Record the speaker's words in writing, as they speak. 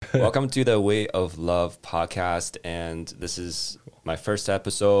Welcome to the Way of Love podcast. And this is my first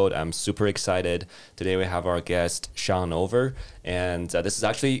episode. I'm super excited. Today we have our guest, Sean over. And this is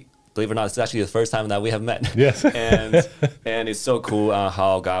actually, believe it or not, this is actually the first time that we have met. Yes. and it's so cool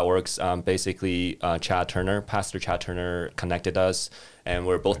how God works. Basically, Pastor Chad Turner connected us. And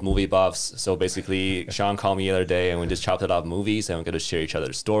we're both movie buffs. So basically, Sean called me the other day and we just chopped it up movies and we're going to share each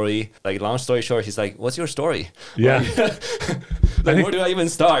other's story. Like, long story short, he's like, what's your story? Yeah. Where do I even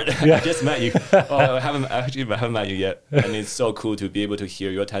start? Yeah. I just met you. I haven't met you yet. And it's so cool to be able to hear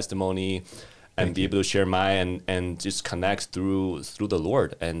your testimony and be able to share mine and just connect through the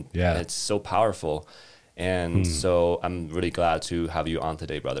Lord. And it's so powerful. And so I'm really glad to have you on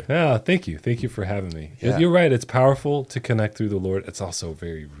today, brother. Yeah, thank you. Thank you for having me. Yeah. You're right. It's powerful to connect through the Lord. It's also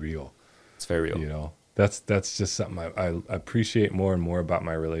very real. It's very real. You know, that's just something I appreciate more and more about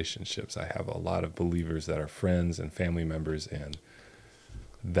my relationships. I have a lot of believers that are friends and family members, and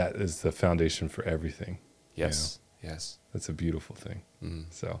that is the foundation for everything. Yes. You know? Yes. That's a beautiful thing.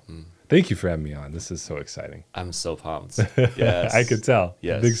 Thank you for having me on. This is so exciting. I'm so pumped. Yes. I could tell.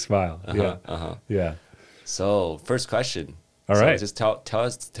 Yes. Big smile. Yeah. So, first question. All right. Just tell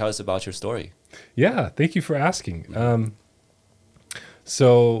us about your story. Yeah, thank you for asking.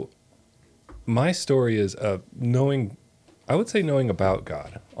 So my story is knowing about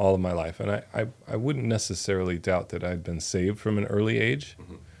God all of my life. And I wouldn't necessarily doubt that I'd been saved from an early age.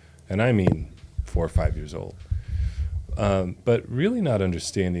 And I mean 4 or 5 years old. But really not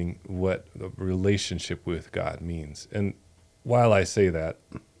understanding what the relationship with God means. And while I say that,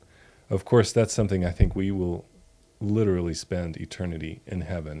 of course, that's something I think we will literally spend eternity in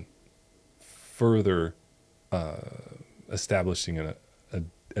heaven further establishing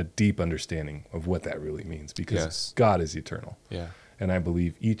a deep understanding of what that really means, because God is eternal. Yeah. And I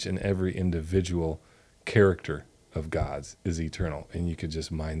believe each and every individual character of God's is eternal, and you could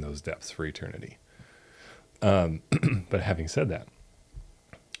just mine those depths for eternity. But having said that,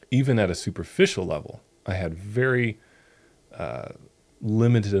 even at a superficial level, I had very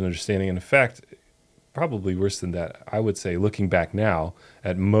limited understanding. And in fact, probably worse than that, I would say, looking back now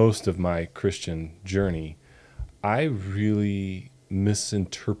at most of my Christian journey, I really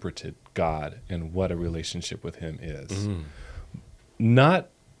misinterpreted God and what a relationship with him is. Not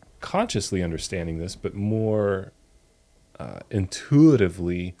consciously understanding this, but more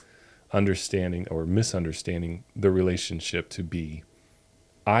intuitively understanding or misunderstanding the relationship to be,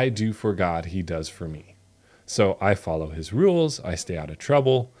 I do for God, he does for me. So I follow his rules, I stay out of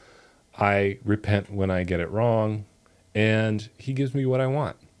trouble, I repent when I get it wrong, and he gives me what I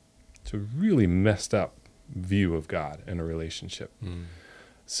want. It's a really messed up view of God and a relationship.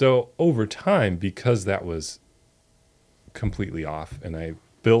 So over time, because that was completely off and I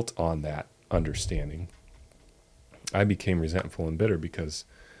built on that understanding, I became resentful and bitter because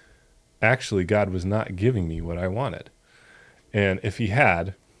actually God was not giving me what I wanted. And if he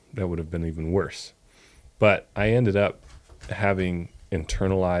had, that would have been even worse. But I ended up having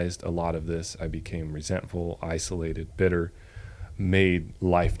internalized a lot of this. I became resentful, isolated, bitter, made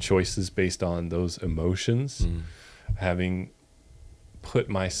life choices based on those emotions, having put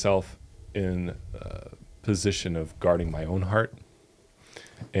myself in a position of guarding my own heart,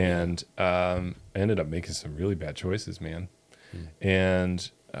 and ended up making some really bad choices, man.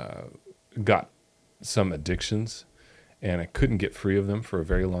 And got some addictions, and I couldn't get free of them for a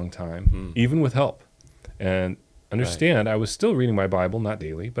very long time, even with help. And understand, I was still reading my Bible, not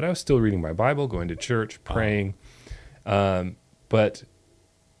daily, but I was still reading my Bible, going to church, praying. But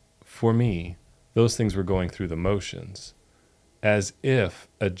for me, those things were going through the motions, as if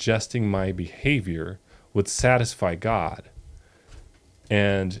adjusting my behavior would satisfy God.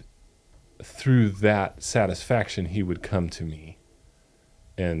 And through that satisfaction, he would come to me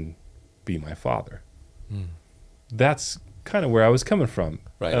and be my father. That's kind of where I was coming from.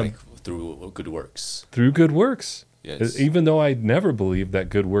 Right, like through good works. Through good works. Yes. Even though I never believed that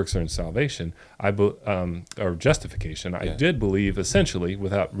good works are in salvation, or justification, I did believe essentially,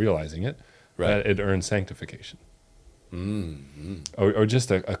 without realizing it, that it earned sanctification. Or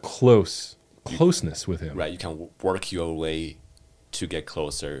just a closeness with him. Right, you can work your way to get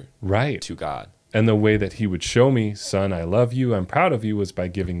closer to God. And the way that he would show me, son, I love you, I'm proud of you, was by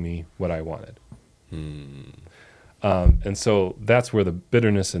giving me what I wanted. And so that's where the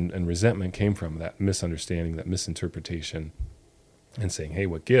bitterness and resentment came from, that misunderstanding, that misinterpretation, and saying, hey,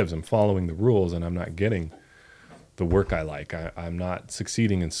 what gives? I'm following the rules and I'm not getting the work I like. I'm not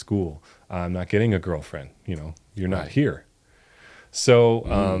succeeding in school. I'm not getting a girlfriend. You're not here.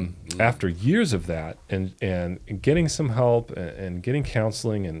 So after years of that and getting some help and getting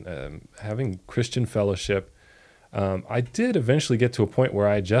counseling and having Christian fellowship, I did eventually get to a point where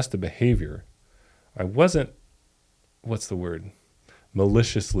I adjusted behavior. I wasn't, what's the word,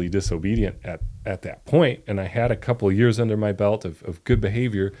 maliciously disobedient at that point, and I had a couple of years under my belt of good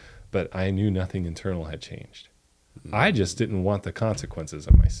behavior, but I knew nothing internal had changed. I just didn't want the consequences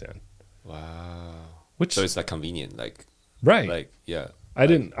of my sin. Wow. Which, So it's like convenient, like right. like yeah. I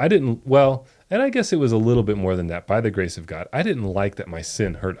didn't, well, and I guess it was a little bit more than that. By the grace of God, I didn't like that my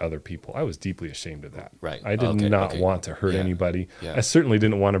sin hurt other people. I was deeply ashamed of that. Right. I did not want to hurt Yeah. anybody. Yeah. I certainly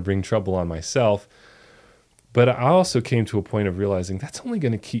didn't want to bring trouble on myself. But I also came to a point of realizing that's only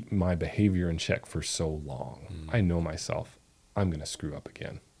going to keep my behavior in check for so long. I know myself. I'm going to screw up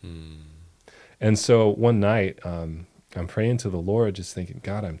again. And so one night, I'm praying to the Lord, just thinking,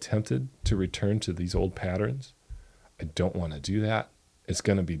 God, I'm tempted to return to these old patterns. I don't want to do that. It's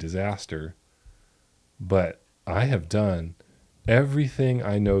going to be disaster. But I have done everything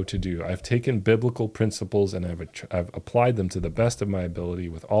I know to do. I've taken biblical principles and I've applied them to the best of my ability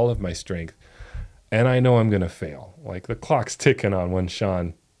with all of my strength. And I know I'm going to fail. Like the clock's ticking on when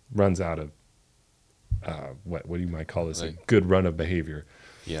Sean runs out of, what do you might call this, Like, a good run of behavior.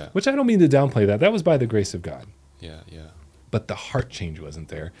 Yeah. Which I don't mean to downplay that. That was by the grace of God. Yeah. Yeah. But the heart change wasn't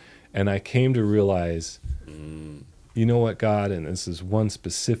there. And I came to realize, you know what, God, and this is one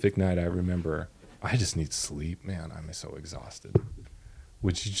specific night I remember, I just need sleep. Man, I'm so exhausted.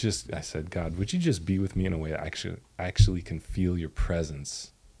 Would you just, I said, God, would you just be with me in a way I actually can feel your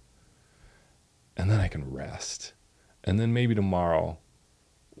presence? And then I can rest. And then maybe tomorrow,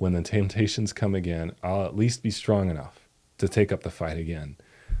 when the temptations come again, I'll at least be strong enough to take up the fight again,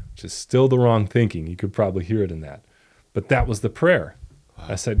 which is still the wrong thinking. You could probably hear it in that. But that was the prayer. Wow.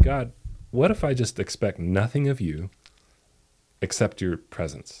 I said, God, what if I just expect nothing of you except your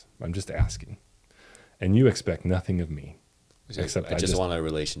presence? I'm just asking. And you expect nothing of me. Except I just want a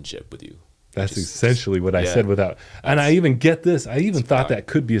relationship with you. That's Just- essentially what I said without. And I even get this. I even thought smart. that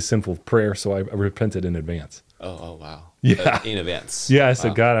could be a simple prayer, so I repented in advance. Oh wow. Yeah. In advance. Yeah, I said,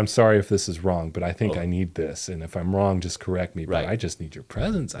 Wow. God, I'm sorry if this is wrong, but I think Oh. I need this. And if I'm wrong, just correct me. But Right. I just need your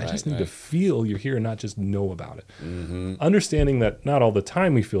presence. I just Right, need to right. feel you're here, not just know about it. Mm-hmm. Understanding that not all the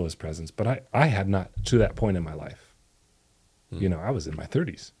time we feel his presence, but I had not to that point in my life. You know, I was in my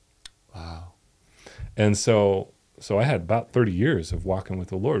 30s. Wow. And so I had about 30 years of walking with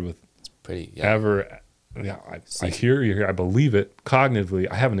the Lord with Pretty. Yeah. I hear you here. I believe it cognitively.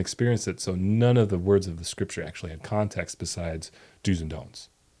 I haven't experienced it. So none of the words of the scripture actually had context besides do's and don'ts.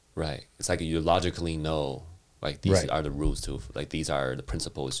 Right. It's like you logically know, like these Right. are the rules to, like these are the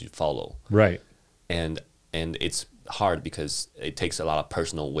principles you follow, Right. and it's hard because it takes a lot of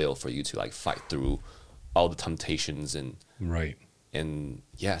personal will for you to like fight through all the temptations Right. and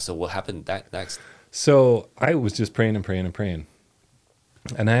yeah. So what happened next? So I was just praying and praying and praying.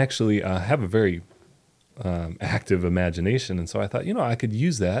 And I actually have a very active imagination. And so I thought, I could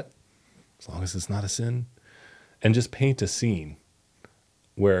use that as long as it's not a sin and just paint a scene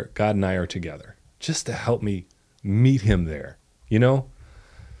where God and I are together just to help me meet him there,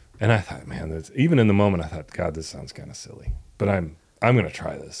 And I thought, man, even in the moment, I thought, God, this sounds kind of silly, but I'm going to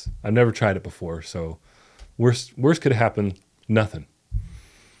try this. I've never tried it before. So worst could happen, nothing.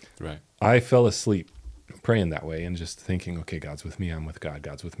 Right. I fell asleep praying that way and just thinking, okay, God's with me, I'm with God.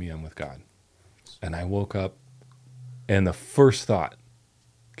 God's with me, I'm with God. And I woke up and the first thought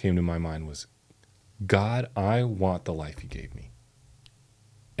came to my mind was, God, I want the life you gave me.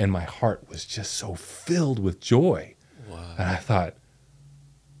 And my heart was just so filled with joy. Wow. And I thought,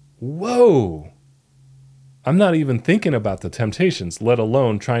 whoa, I'm not even thinking about the temptations, let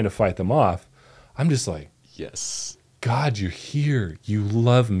alone trying to fight them off. I'm just like, Yes. God, you're here. You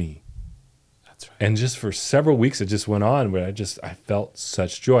love me. That's right. And just for several weeks, it just went on where I felt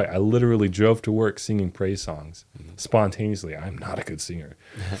such joy. I literally drove to work singing praise songs spontaneously. I'm not a good singer.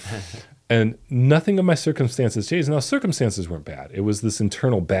 And nothing of my circumstances changed. Now, circumstances weren't bad. It was this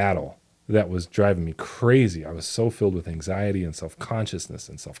internal battle that was driving me crazy. I was so filled with anxiety and self-consciousness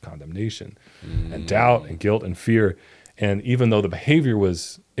and self-condemnation and doubt and guilt and fear. And even though the behavior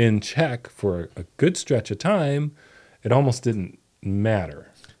was in check for a good stretch of time, it almost didn't matter.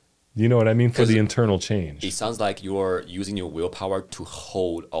 You know what I mean? For the internal change. It sounds like you're using your willpower to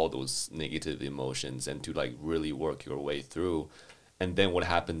hold all those negative emotions and to like really work your way through. And then what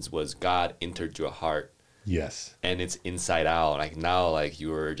happens was God entered your heart Yes. and it's inside out. Like now, like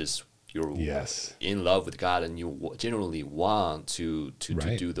you're Yes. in love with God and you generally want to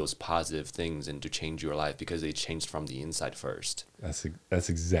Right. do those positive things and to change your life because they changed from the inside first. That's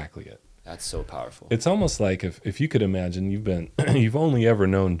exactly it. That's so powerful. It's almost like if you could imagine you've only ever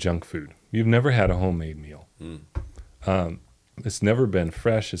known junk food. You've never had a homemade meal. It's never been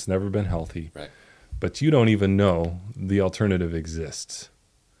fresh. It's never been healthy. Right. but you don't even know the alternative exists.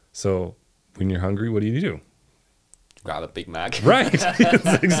 So when you're hungry, what do? Grab a Big Mac. Right.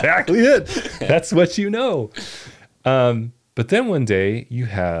 That's exactly it. That's what you know. But then one day you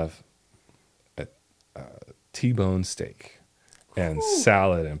have a T-bone steak and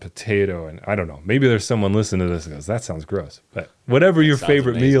salad and potato. And I don't know, maybe there's someone listening to this and goes, that sounds gross. But whatever your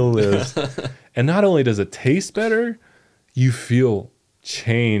favorite meal is. And not only does it taste better, you feel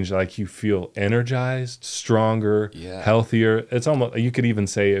change, like you feel energized, stronger, healthier. It's almost, you could even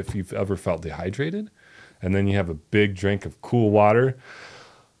say if you've ever felt dehydrated and then you have a big drink of cool water.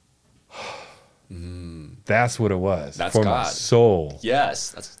 That's what it was. That's for God. My soul.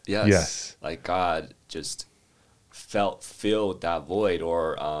 Yes. Yes. Like God just filled that void,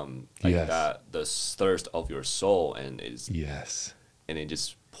 or that the thirst of your soul, and it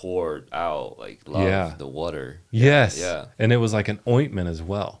just poured out like love, the water. Yes. Yeah. And it was like an ointment as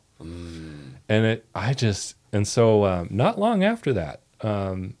well. And so not long after that,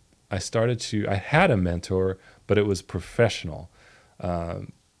 I had a mentor, but it was professional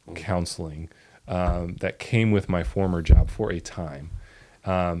counseling that came with my former job for a time.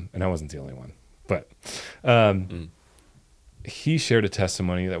 And I wasn't the only one, but he shared a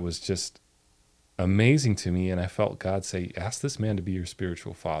testimony that was just amazing to me. And I felt God say, ask this man to be your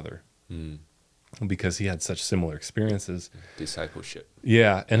spiritual father, because he had such similar experiences. Discipleship.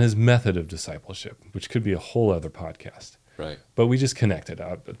 Yeah. And his method of discipleship, which could be a whole other podcast. Right. But we just connected.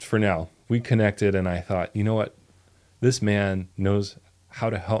 But for now, we connected, and I thought, you know what? This man knows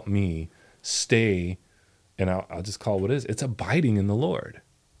how to help me stay, and I'll just call it what it is. It's abiding in the Lord.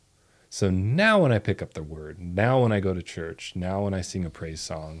 So now when I pick up the word, now when I go to church, now when I sing a praise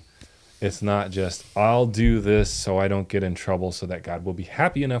song, it's not just, I'll do this so I don't get in trouble so that God will be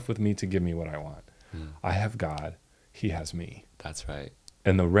happy enough with me to give me what I want. I have God. He has me. That's right.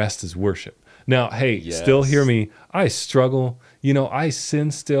 And the rest is worship. Now, hey, still hear me. I struggle. I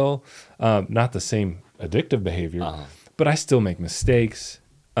sin still. Not the same addictive behavior, but I still make mistakes.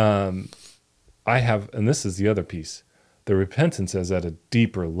 I have, and this is the other piece, the repentance is at a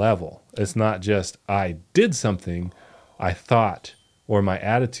deeper level. It's not just I did something I thought or my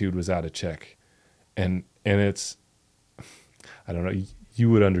attitude was out of check. And it's, I don't know,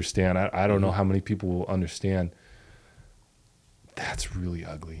 you would understand. I don't know how many people will understand. That's really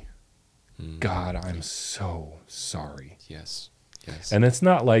ugly. God, I'm so sorry. Yes. And it's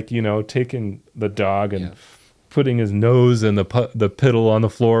not like, taking the dog and putting his nose in the piddle on the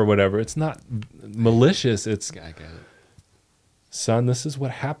floor or whatever. It's not malicious. It's, I get it. Son, this is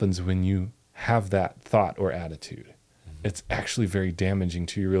what happens when you have that thought or attitude. It's actually very damaging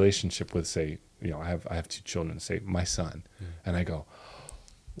to your relationship with, say, I have two children, say, my son. And I go,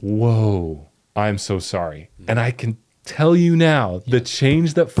 whoa, I'm so sorry. And I can tell you now the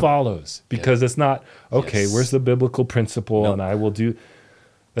change that follows, because it's not, okay, where's the biblical principle? And I will do,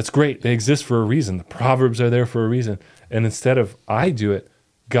 that's great. They exist for a reason. The Proverbs are there for a reason. And instead of I do it,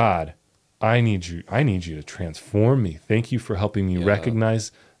 God, I need you to transform me. Thank you for helping me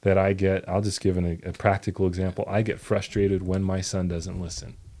recognize that I'll just give a practical example. I get frustrated when my son doesn't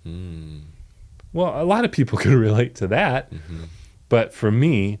listen. Well, a lot of people can relate to that. But for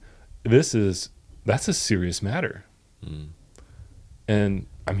me, that's a serious matter. And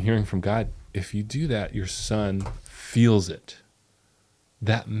I'm hearing from God, if you do that, your son feels it.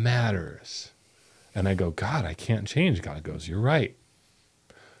 That matters. And I go, God, I can't change. God goes, you're right.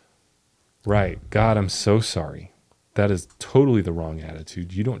 Right. God, I'm so sorry. That is totally the wrong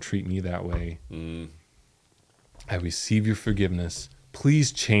attitude. You don't treat me that way. I receive your forgiveness.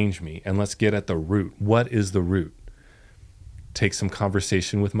 Please change me, and let's get at the root. What is the root? Takes some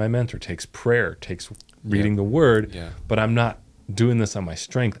conversation with my mentor, takes prayer, takes reading the word, but I'm not doing this on my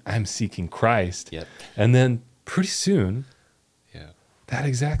strength. I'm seeking Christ. And then pretty soon, that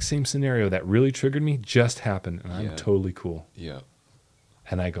exact same scenario that really triggered me just happened, and I'm totally cool.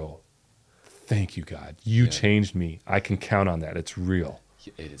 And I go, thank you, God. You changed me. I can count on that. It's real.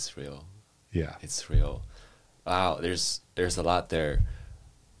 It is real. Yeah. It's real. Wow, there's a lot there.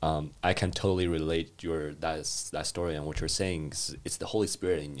 I can totally relate that story and what you're saying. It's the Holy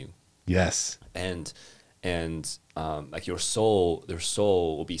Spirit in you. Yes. And like their soul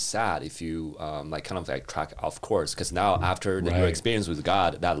will be sad if you track off course, because now after your experience with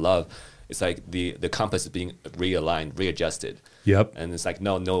God, that love, it's like the compass is being realigned, readjusted. Yep. And it's like,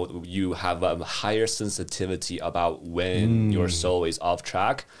 no, you have a higher sensitivity about when your soul is off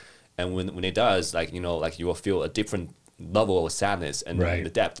track. And when it does, you will feel a different level of sadness and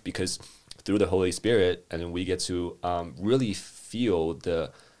the depth, because through the Holy Spirit, and then we get to really feel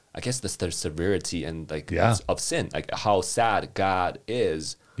the severity and of sin, like how sad God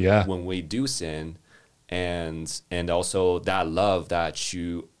is when we do sin. and also that love that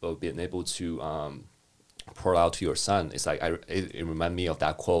you been able to pour out to your son. It's like it reminded me of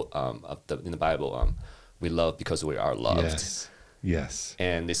that quote in the Bible. We love because we are loved. Yes.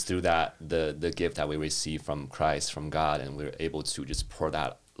 And it's through that the gift that we receive from Christ, from God, and we're able to just pour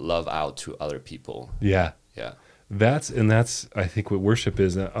that love out to other people. Yeah. Yeah. That's I think what worship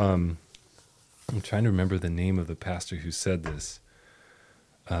is. I'm trying to remember the name of the pastor who said this.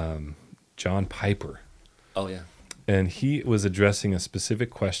 John Piper. Oh yeah. And he was addressing a specific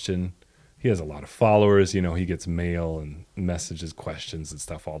question. He has a lot of followers, he gets mail and messages, questions and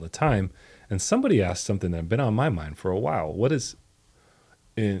stuff all the time. And somebody asked something that had been on my mind for a while. What is,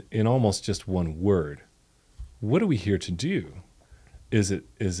 in almost just one word, what are we here to do? Is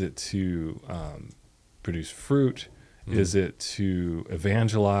it to produce fruit? Is it to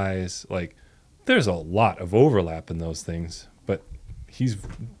evangelize? Like, there's a lot of overlap in those things, but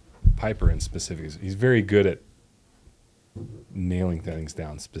Piper in specific, he's very good at nailing things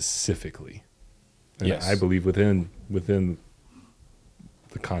down specifically. And Yes. I believe within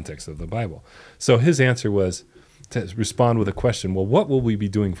the context of the Bible. So his answer was to respond with a question, well, what will we be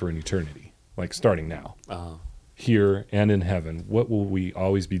doing for an eternity? Like starting now, here and in heaven, what will we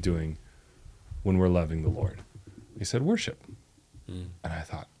always be doing when we're loving the Lord? He said, worship. And I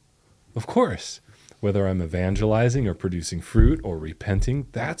thought, of course, whether I'm evangelizing or producing fruit or repenting,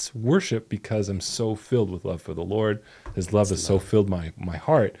 that's worship because I'm so filled with love for the Lord. His love has so filled my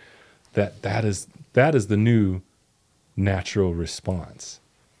heart that is the new natural response.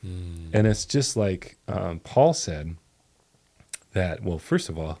 And it's just like Paul said that, well, first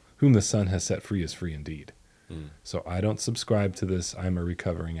of all, whom the Son has set free is free indeed. So I don't subscribe to this, I'm a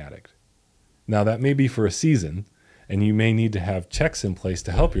recovering addict. Now, that may be for a season, and you may need to have checks in place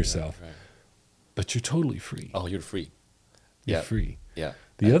to help yourself, Right. but you're totally free. Oh, you're free. You're free. Yeah.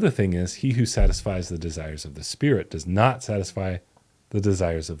 The other thing is, he who satisfies the desires of the Spirit does not satisfy the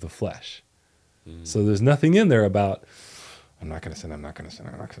desires of the flesh. So there's nothing in there about, I'm not going to sin, I'm not going to sin,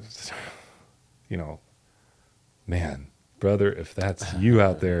 I'm not going to sin. Man, brother, if that's you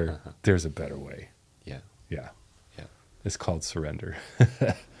out there, there's a better way. Yeah. Yeah. Yeah. It's called surrender.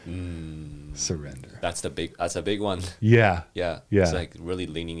 Surrender. That's a big one. Yeah. Yeah. Yeah. It's like really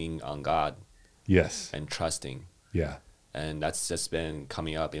leaning on God Yes. and trusting. Yeah. And that's just been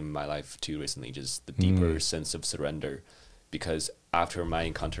coming up in my life too recently, just the deeper sense of surrender. Because after my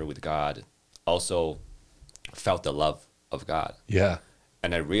encounter with God, also felt the love of God. Yeah.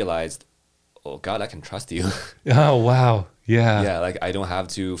 And I realized, oh God, I can trust you. Oh, wow. Yeah. Yeah, like I don't have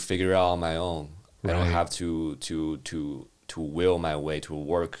to figure it out on my own. I don't Right. have to will my way, to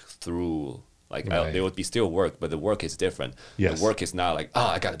work through. Like Right. there would be still work, but the work is different. Yes. The work is not like, oh,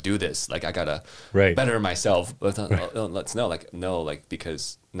 I got to do this. Like I got to Right. better myself. But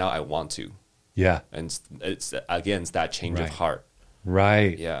because now I want to. Yeah. And it's again, it's that change of Right. heart.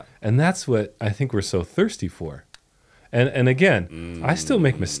 Right. Yeah. And that's what I think we're so thirsty for. And again, I still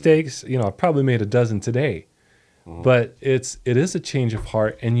make mistakes. I've probably made a dozen today. But it is a change of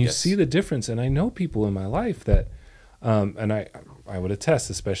heart, and you Yes. see the difference. And I know people in my life that, and I would attest,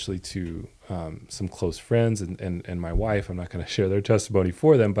 especially to some close friends and my wife. I'm not going to share their testimony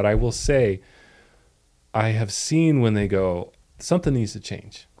for them, but I will say, I have seen when they go, something needs to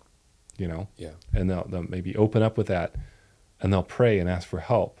change, Yeah. and they'll maybe open up with that, and they'll pray and ask for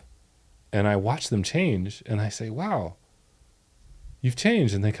help. And I watch them change, and I say, wow, you've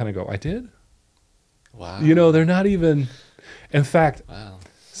changed. And they kind of go, I did? Wow. They're not even, in fact, Wow.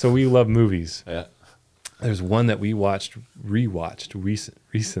 so we love movies. Yeah. There's one that we rewatched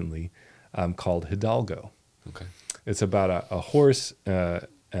recently called Hidalgo. Okay. It's about a horse and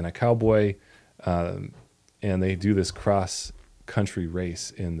a cowboy, and they do this cross-country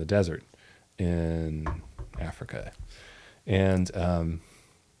race in the desert in Africa. And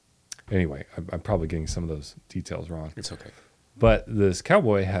anyway, I'm probably getting some of those details wrong. It's okay. But this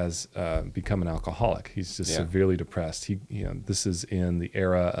cowboy has become an alcoholic. He's just Yeah. severely depressed. This is in the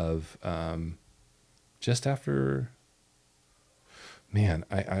era of just after. Man,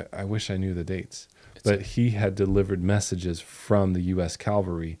 I wish I knew the dates. But he had delivered messages from the U.S.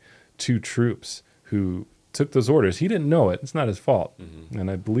 Cavalry to troops who took those orders. He didn't know it. It's not his fault. And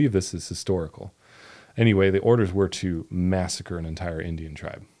I believe this is historical. Anyway, the orders were to massacre an entire Indian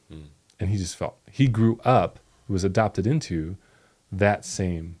tribe. And he just he grew up, was adopted into that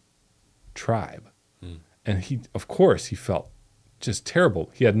same tribe. And he, of course, he felt just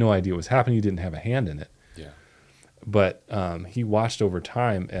terrible. He had no idea what was happening. He didn't have a hand in it. Yeah. But he watched over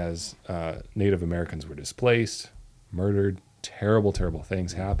time as Native Americans were displaced, murdered, terrible, terrible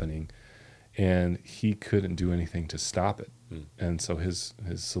things happening, and he couldn't do anything to stop it. And so his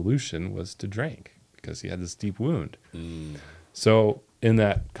solution was to drink, because he had this deep wound. So in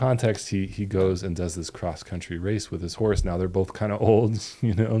that context, he goes and does this cross-country race with his horse. Now they're both kind of old,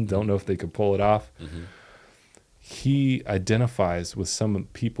 don't know if they could pull it off. He identifies with some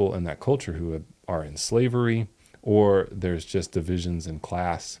people in that culture who are in slavery, or there's just divisions in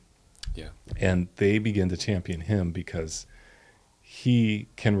class. Yeah. And they begin to champion him because he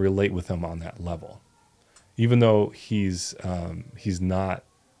can relate with them on that level. Even though he's not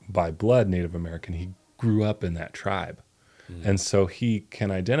by blood Native American, he grew up in that tribe. And so he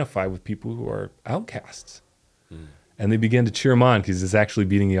can identify with people who are outcasts. And they begin to cheer him on because he's actually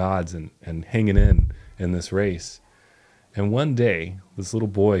beating the odds and hanging in this race. And one day, this little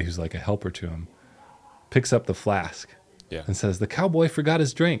boy who's like a helper to him picks up the flask and says, "The cowboy forgot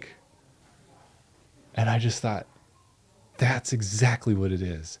his drink." And I just thought, that's exactly what it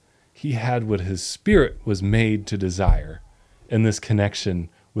is. He had what his spirit was made to desire in this connection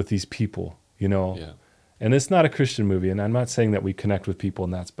with these people, Yeah. And it's not a Christian movie, and I'm not saying that we connect with people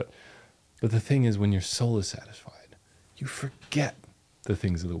and but the thing is, when your soul is satisfied, you forget the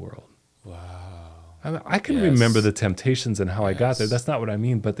things of the world. Wow. I can remember the temptations and how I got there. That's not what I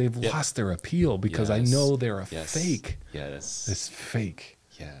mean, but they've lost their appeal because I know they're a fake. Yes. It's fake.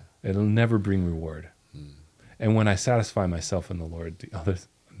 Yeah. It'll never bring reward. And when I satisfy myself in the Lord, the other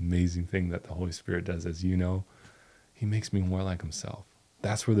amazing thing that the Holy Spirit does, as you know, he makes me more like himself.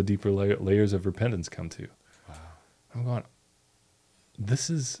 That's where the deeper layers of repentance come to. Wow. I'm going,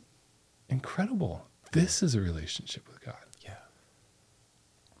 this is incredible. This is a relationship with God. Yeah.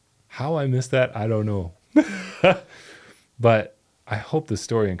 How I missed that, I don't know. But I hope the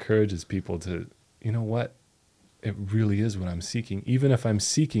story encourages people to, you know what? It really is what I'm seeking. Even if I'm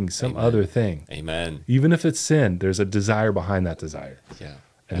seeking some other thing. Amen. Even if it's sin, there's a desire behind that desire. Yeah.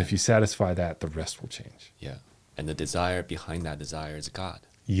 And if you satisfy that, the rest will change. Yeah. And the desire behind that desire is God.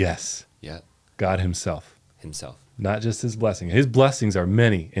 Yes. Yeah. God himself. Himself. Not just his blessing. His blessings are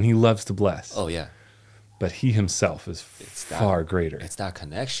many, and he loves to bless. Oh, yeah. But he himself is far greater. It's that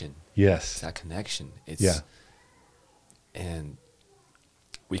connection. Yes. It's that connection. And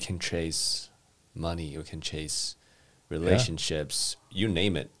we can chase money. We can chase relationships. You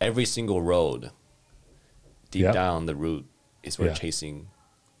name it. Every single road. Deep down, the root is we're chasing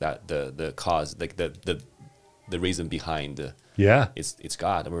that the cause, like the reason behind. It's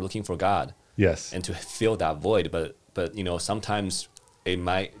God, and we're looking for God. Yes. And to fill that void, but sometimes it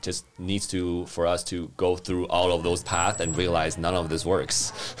might just needs for us to go through all of those paths and realize none of this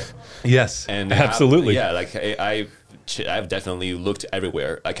works. Yes. And absolutely. Like I've definitely looked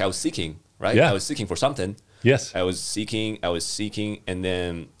everywhere. Like I was seeking, right? Yeah. I was seeking for something. Yes. I was seeking, and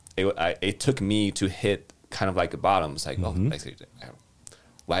then it took me to hit kind of like a bottom. It's like,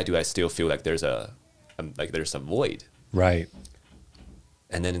 why do I still feel like there's a void? Right.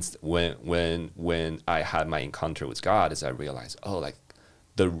 And then it's when I had my encounter with God, is I realized, like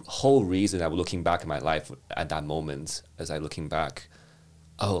the whole reason I'm looking back at my life at that moment, as I looking back,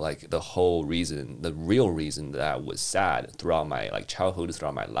 like the whole reason, the real reason that I was sad throughout my childhood,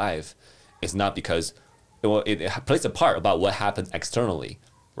 throughout my life, is not because, it plays a part about what happens externally,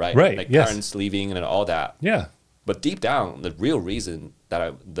 right? Right. Like yes. parents leaving and all that. Yeah. But deep down, the real reason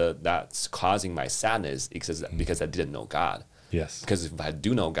that that's causing my sadness is because I didn't know God. Yes. Because if I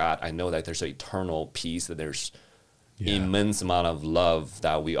do know God, I know that there's an eternal peace, that there's immense amount of love,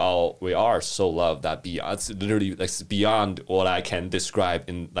 that we are so loved that it's literally beyond what I can describe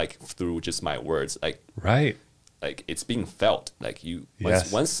in through just my words. Right. Like it's being felt. Like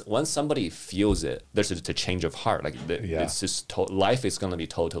once somebody feels it, there's a change of heart. It's just life is gonna be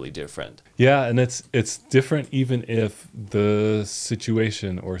totally different. Yeah, and it's different even if the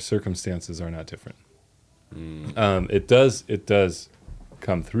situation or circumstances are not different. It does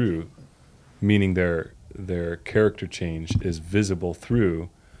come through, meaning their character change is visible through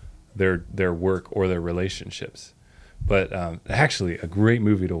their work or their relationships. But actually, a great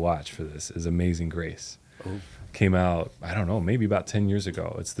movie to watch for this is Amazing Grace. Oh. Came out, I don't know, maybe about 10 years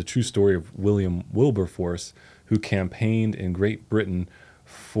ago. It's the true story of William Wilberforce, who campaigned in Great Britain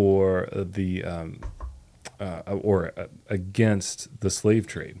for against the slave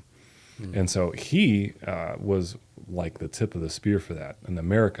trade. And so he was like the tip of the spear for that, and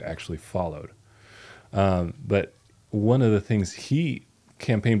America actually followed. But one of the things, he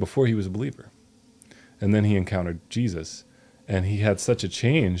campaigned before he was a believer, and then he encountered Jesus, and he had such a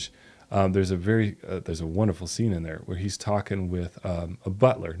change. There's a wonderful scene in there where he's talking with a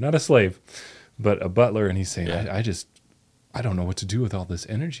butler, not a slave, but a butler, and he's saying, I don't know what to do with all this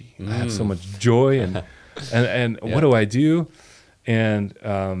energy. I have so much joy, and what do I do? And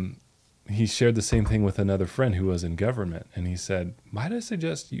he shared the same thing with another friend who was in government. And he said, might I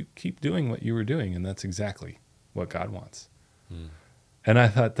suggest you keep doing what you were doing? And that's exactly what God wants. And I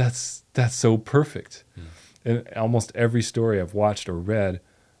thought, that's so perfect. In almost every story I've watched or read,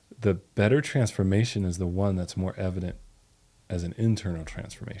 the better transformation is the one that's more evident as an internal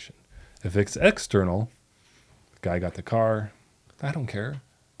transformation. If it's external, guy got the car, I don't care.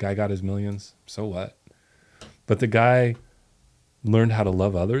 Guy got his millions, so what? But the guy learned how to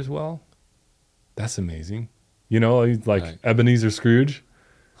love others well. That's amazing. You know, he's like Right. Ebenezer Scrooge.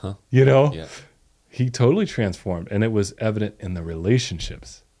 Huh? You know, Yeah. he totally transformed, and it was evident in the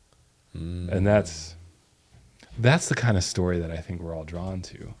relationships. And that's the kind of story that I think we're all drawn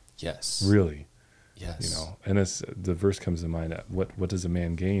to. Yes. Really, Yes. you know. And it's the verse comes to mind. What does a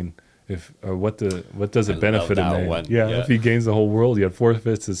man gain if, or what does I it benefit a love that man? one. Yeah, Yeah. if he gains the whole world, yet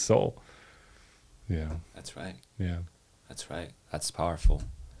forfeits his soul. Yeah, That's right. yeah. That's right. That's powerful.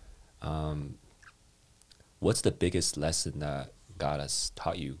 What's the biggest lesson that God has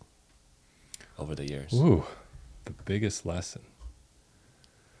taught you over the years? Ooh, the biggest lesson.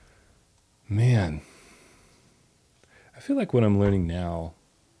 Man, I feel like what I'm learning now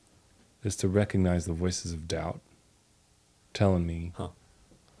is to recognize the voices of doubt telling me, Huh.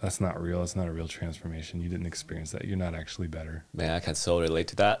 that's not real. It's not a real transformation. You didn't experience that. You're not actually better. Man, I can so relate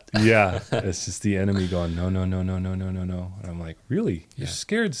to that. Yeah, it's just the enemy going, no, no, no, no, no, no, no, no. And I'm like, really? You're Yeah.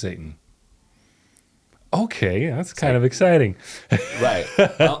 scared, Satan? Okay, that's kind like- of exciting. Right.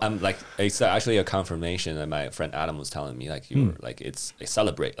 I'm like, it's actually a confirmation that my friend Adam was telling me. Like, you're like, it's like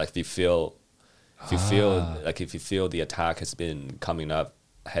celebrate. Like, if you feel the attack has been coming up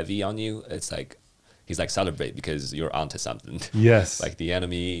heavy on you, it's like, he's like, celebrate because you're onto something. Yes. Like, the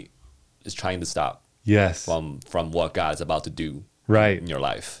enemy is trying to stop yes. from what God is about to do Right. in your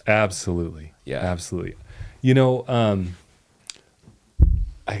life. Absolutely. Yeah. Absolutely. You know,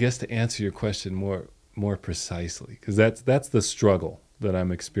 I guess to answer your question more precisely, because that's the struggle that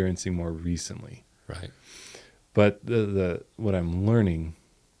I'm experiencing more recently. Right. But the what I'm learning,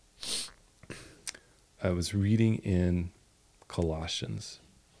 I was reading in Colossians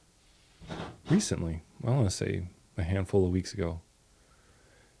recently. I want to say a handful of weeks ago.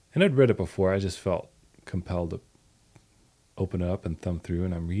 And I'd read it before. I just felt compelled to open it up and thumb through.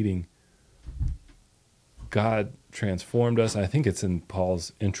 And I'm reading, God transformed us. I think it's in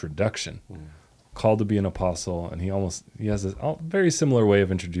Paul's introduction. Called to be an apostle. And he has a very similar way of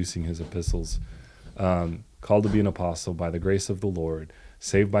introducing his epistles. Called to be an apostle by the grace of the Lord,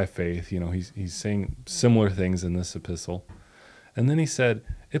 saved by faith. You know, he's saying similar things in this epistle. And then he said,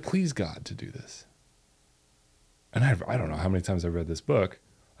 it pleased God to do this. And I don't know how many times I've read this book.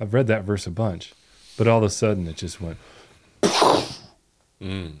 I've read that verse a bunch. But all of a sudden it just went,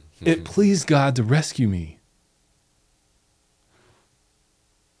 it pleased God to rescue me.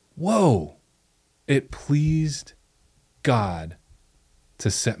 Whoa. It pleased God to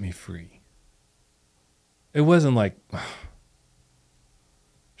set me free. It wasn't like,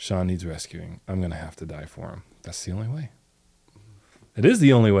 Sean needs rescuing. I'm going to have to die for him. That's the only way. It is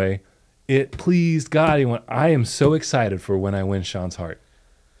the only way. It pleased God. He went, I am so excited for when I win Sean's heart.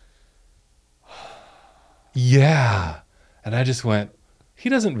 Yeah. And I just went, he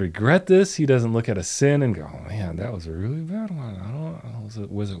doesn't regret this. He doesn't look at a sin and go, oh, man, that was a really bad one.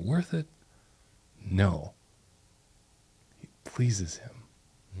 Was it worth it? No. It pleases him.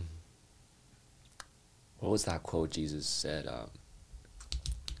 What was that quote Jesus said?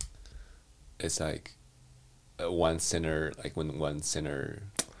 It's like one sinner, like when one sinner,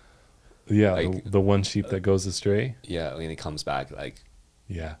 Yeah, like, the one sheep that goes astray. yeah, when he comes back, like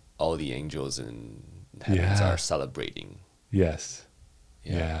Yeah. all the angels in heavens Yeah. are celebrating. Yes.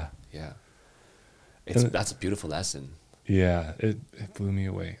 Yeah, Yeah. yeah. And That's a beautiful lesson. Yeah. It blew me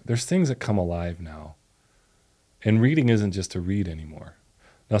away. There's things that come alive now. And reading isn't just to read anymore.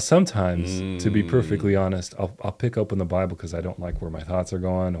 Now, sometimes, to be perfectly honest, I'll pick open the Bible because I don't like where my thoughts are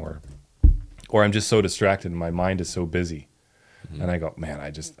going, or I'm just so distracted and my mind is so busy. And I go, man, I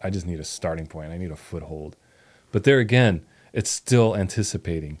just need a starting point. I need a foothold. But there again, it's still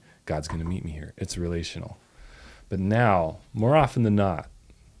anticipating God's going to meet me here. It's relational. But now, more often than not,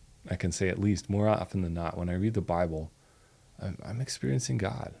 I can say at least more often than not, when I read the Bible, I'm experiencing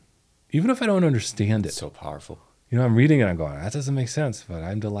God. Even if I don't understand it. It's so powerful. You know, I'm reading it and I'm going, that doesn't make sense, but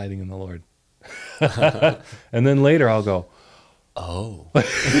I'm delighting in the Lord. And then later I'll go, Oh,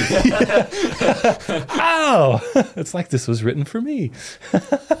 oh, it's like this was written for me.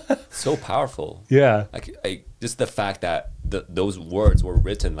 so powerful. Yeah. Like just the fact that those words were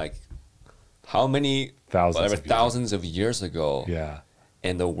written like how many Thousands of years. thousands of years ago, Yeah.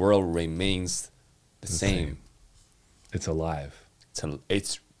 and the world remains the same. It's alive.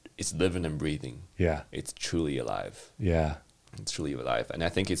 It's it's living and breathing. Yeah. It's truly alive. Yeah. It's truly alive. And I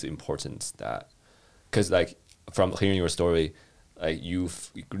think it's important that, because like from hearing your story, like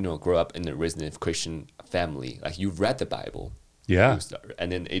you've grow up in a raised in a Christian family, like you've read the Bible. Yeah.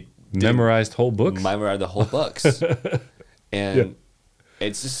 And then it Memorized whole books. Memorized the whole books. And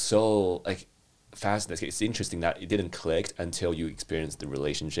it's just so like fascinating. It's interesting that it didn't click until you experienced the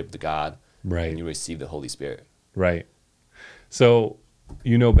relationship with God. Right. And you receive the Holy Spirit. Right. So,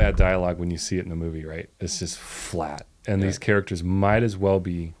 bad dialogue when you see it in a movie, right? It's just flat. And these characters might as well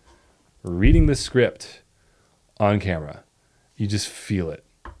be reading the script on camera. You just feel it.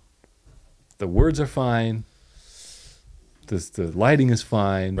 The words are fine. The lighting is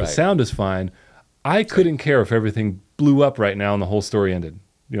fine. The sound is fine. I couldn't care if everything blew up right now and the whole story ended.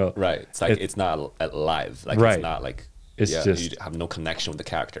 Right. It's like it's not live. Like right. it's not like it's just you have no connection with the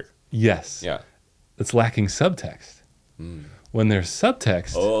character. Yes. Yeah. It's lacking subtext. When there's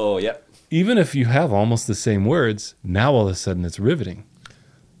subtext, even if you have almost the same words, now all of a sudden it's riveting.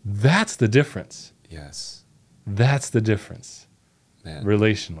 That's the difference. Yes. That's the difference. Man.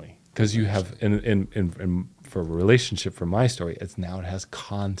 Relationally. Because you have, in for a relationship, for my story, it has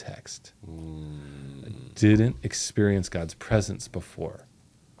context. I didn't experience God's presence before.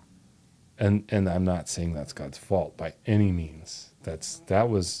 And I'm not saying that's God's fault by any means. That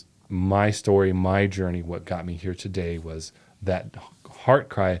was my story, my journey. What got me here today was that heart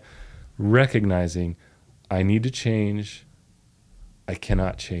cry, recognizing I need to change. I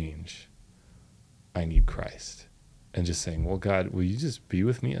cannot change. I need Christ. And just saying, well, God, will you just be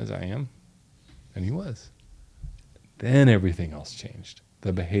with me as I am? And he was. Then everything else changed.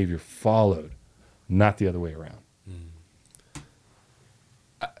 The behavior followed, not the other way around.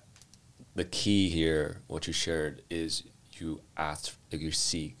 The key here, what you shared, is you asked, like you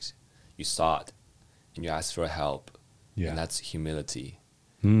sought, and you asked for help. Yeah. And that's humility.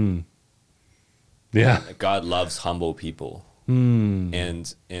 Yeah. And God loves humble people.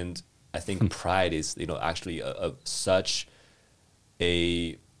 And I think pride is, actually such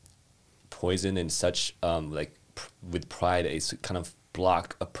a poison, and such with pride, it's kind of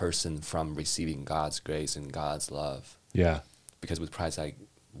block a person from receiving God's grace and God's love. Yeah. Because with pride, it's like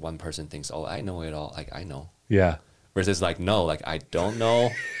one person thinks, "Oh, I know it all. Like I know." Yeah. Whereas it's like, no, like I don't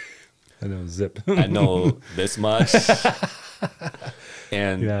know. I know zip. I know this much.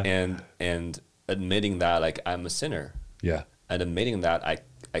 And admitting that like I'm a sinner. Yeah. And admitting that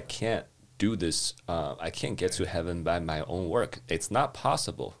I can't do this. I can't get to heaven by my own work. It's not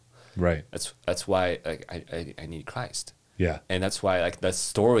possible. Right. That's why like I need Christ. Yeah. And that's why like that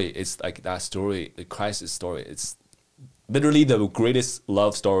story is like that story, the Christ's story. It's literally the greatest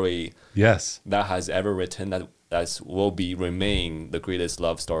love story. Yes. That has ever written. That will remain the greatest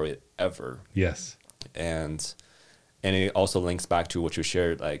love story ever. Yes. And it also links back to what you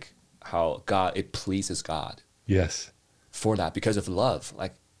shared, like how it pleases God. Yes. For that, because of love,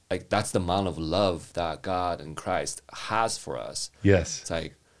 like that's the amount of love that God and Christ has for us. Yes. It's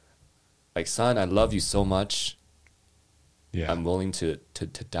like son, I love you so much. Yeah. I'm willing to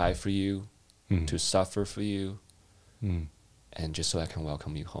die for you, to suffer for you, and just so I can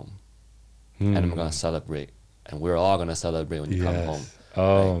welcome you home. And I'm gonna celebrate, and we're all gonna celebrate when you come home.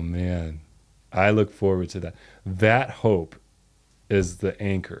 Oh man, I look forward to that. That hope is the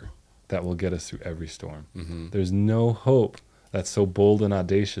anchor that will get us through every storm. There's no hope that's so bold and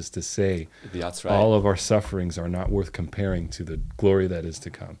audacious to say that's right. All of our sufferings are not worth comparing to the glory that is to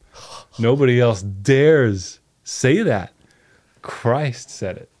come. Nobody else dares say that. Christ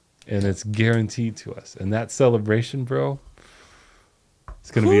said it, and it's guaranteed to us. And that celebration, bro,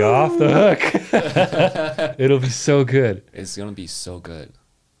 it's going to be off the hook. It'll be so good. It's going to be so good.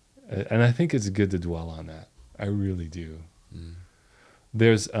 And I think it's good to dwell on that. I really do.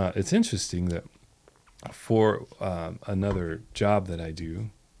 There's it's interesting that for another job that I do,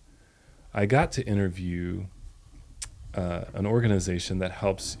 I got to interview an organization that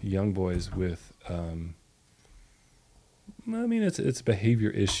helps young boys with it's a behavior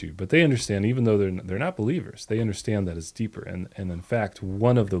issue, but they understand, even though they're not believers, they understand that it's deeper. And in fact,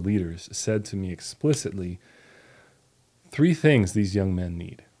 one of the leaders said to me explicitly, 3 things these young men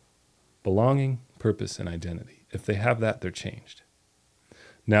need: belonging, purpose, and identity. If they have that, they're changed.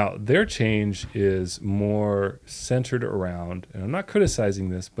 Now, their change is more centered around, and I'm not criticizing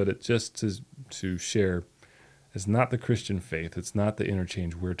this, but it just to share, it's not the Christian faith. It's not the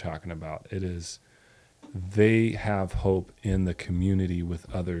interchange we're talking about. It is they have hope in the community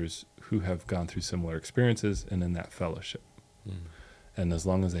with others who have gone through similar experiences and in that fellowship. And as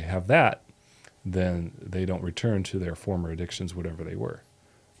long as they have that, then they don't return to their former addictions, whatever they were.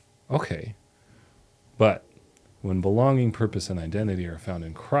 Okay. But when belonging, purpose, and identity are found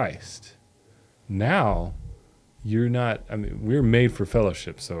in Christ, now you're not, I mean, we're made for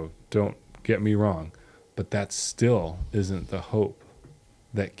fellowship, so don't get me wrong, but that still isn't the hope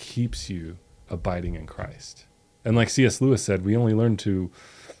that keeps you abiding in Christ. And like C.S. Lewis said, we only learn to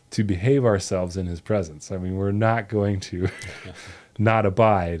behave ourselves in his presence. I mean, we're not going to not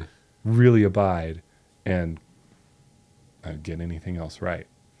abide, really abide, and get anything else right.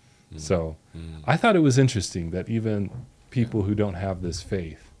 So I thought it was interesting that even people who don't have this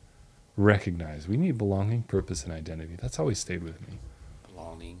faith recognize we need belonging, purpose, and identity. That's always stayed with me.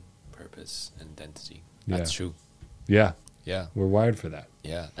 Belonging, purpose, and identity. Yeah. That's true. Yeah, Yeah. we're wired for that.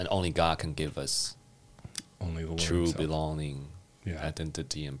 Yeah. And only God can give us Only the Lord true himself. belonging, Yeah,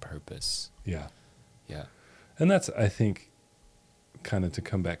 identity, and purpose. yeah. Yeah. And that's, I think, kind of to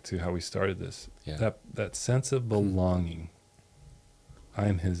come back to how we started this, Yeah. that sense of belonging. I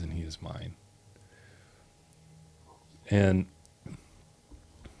am his and he is mine. And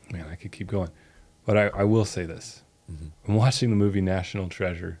man, I could keep going. But I will say this. Mm-hmm. I'm watching the movie National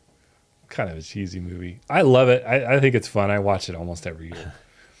Treasure. Kind of a cheesy movie. I love it. I think it's fun. I watch it almost every year.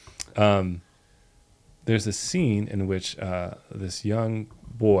 There's a scene in which this young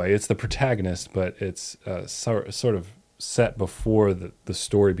boy, it's the protagonist, but it's sort of set before the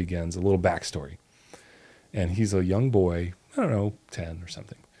story begins, a little backstory. And he's a young boy, I don't know, 10 or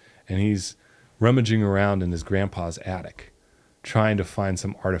something. And he's rummaging around in his grandpa's attic, trying to find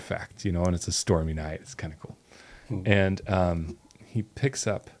some artifact, and it's a stormy night. It's kind of cool. And he picks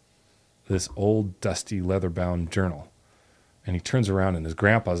up this old, dusty, leather-bound journal. And he turns around and his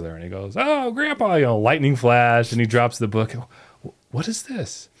grandpa's there and he goes, "Oh, grandpa," lightning flash. And he drops the book. "What is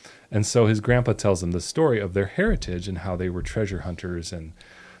this?" And so his grandpa tells him the story of their heritage and how they were treasure hunters. And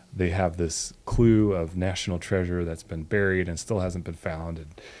they have this clue of national treasure that's been buried and still hasn't been found.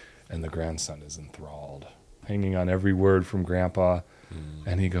 And the grandson is enthralled, hanging on every word from grandpa.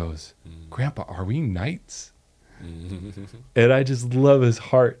 And he goes, "Grandpa, are we knights?" And I just love his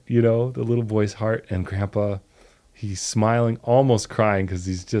heart, the little boy's heart. And grandpa, he's smiling, almost crying, because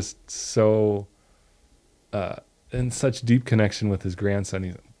he's just so in such deep connection with his grandson.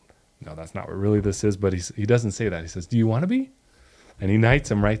 He's, "No, that's not what really this is." But he doesn't say that. He says, "Do you want to be?" And he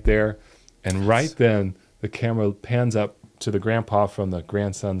knights him right there. And right then, the camera pans up to the grandpa from the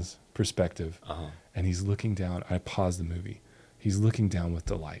grandson's perspective. And he's looking down. I paused the movie. He's looking down with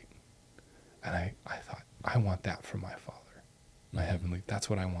delight. And I thought, I want that from my Father. That's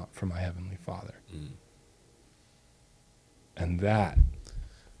what I want from my Heavenly Father. And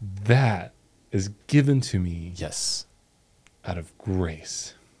that is given to me Yes. out of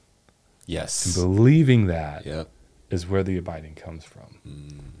grace. Yes. And believing that Yep. is where the abiding comes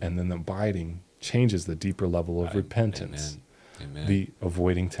from. And then the abiding changes the deeper level of repentance, Amen. the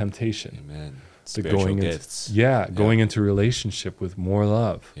avoiding temptation, Amen. the Spiritual gifts. going into relationship with more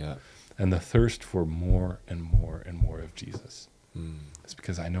love, Yeah. and the thirst for more and more and more of Jesus. It's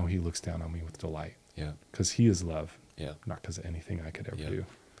because I know he looks down on me with delight, Yeah. because he is love, Yeah. not because of anything I could ever Yeah. do.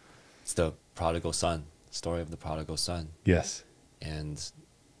 It's the prodigal son, story of the prodigal son, Yes. and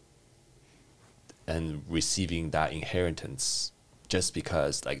receiving that inheritance just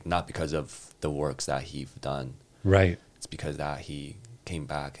because, not because of the works that he've done. Right. It's because that he came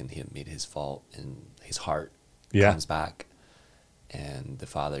back and he admitted his fault and his heart Yeah. comes back. And the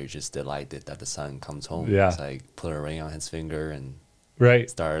father is just delighted that the son comes home. Yeah. It's like put a ring on his finger and Right.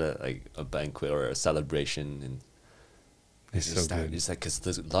 start a banquet or a celebration. And It's so good. It's like, because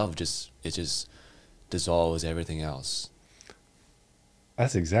the love just dissolves everything else.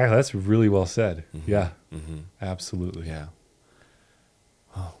 That's really well said. Yeah. Mm-hmm. Absolutely. Yeah.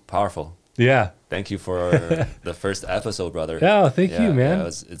 Oh, powerful. Yeah. Thank you for the first episode, brother. Yeah, thank you, man. Yeah,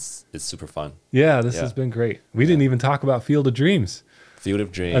 it's super fun. Yeah, this Yeah. has been great. We didn't even talk about Field of Dreams. Field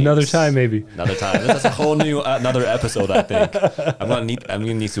of Dreams. Another time, maybe. Another time. That's a whole new another episode, I think. I'm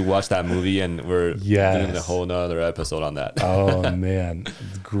gonna need to watch that movie, and we're Yes. doing a whole nother episode on that. Oh man,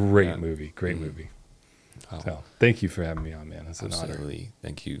 great Yeah. movie, great movie. Oh. So, thank you for having me on, man. It's an honor. Absolutely.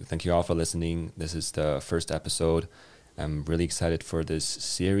 Thank you all for listening. This is the first episode. I'm really excited for this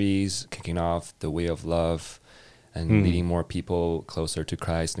series, kicking off the way of love and leading more people closer to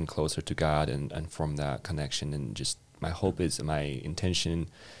Christ and closer to God, and from that connection. And just my hope is, my intention,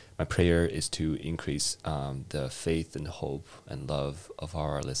 my prayer is to increase the faith and hope and love of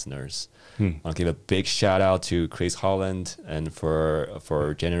our listeners. I'll give a big shout out to Chris Holland and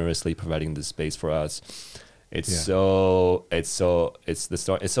for generously providing the space for us. It's so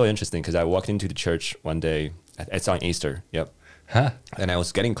interesting because I walked into the church one day. It's on Easter. Yep. Huh? And I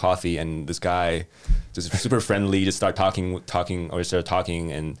was getting coffee, and this guy, just super friendly, just started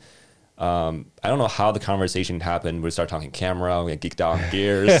talking, and I don't know how the conversation happened. We started talking camera, we geeked out on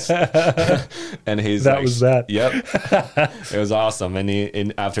gears. And he's That was that. Yep. It was awesome.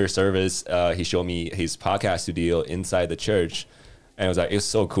 And after service, he showed me his podcast studio inside the church. And it was like, it's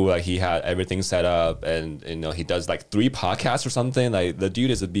so cool. Like he had everything set up, and he does like 3 podcasts or something. Like the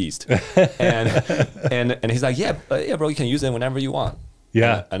dude is a beast. and he's like, yeah, bro, you can use it whenever you want.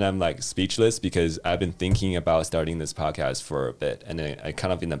 Yeah. And I'm like speechless because I've been thinking about starting this podcast for a bit, and I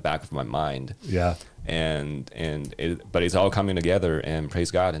kind of in the back of my mind. Yeah. But it's all coming together, and praise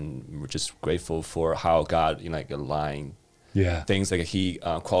God, and we're just grateful for how God align things. Like he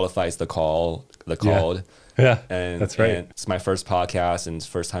qualifies the called. Yeah. And that's right. And it's my first podcast, and it's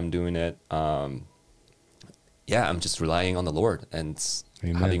the first time doing it. I'm just relying on the Lord and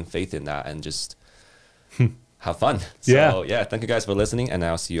having faith in that, and just have fun. So, thank you guys for listening, and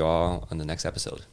I'll see you all on the next episode.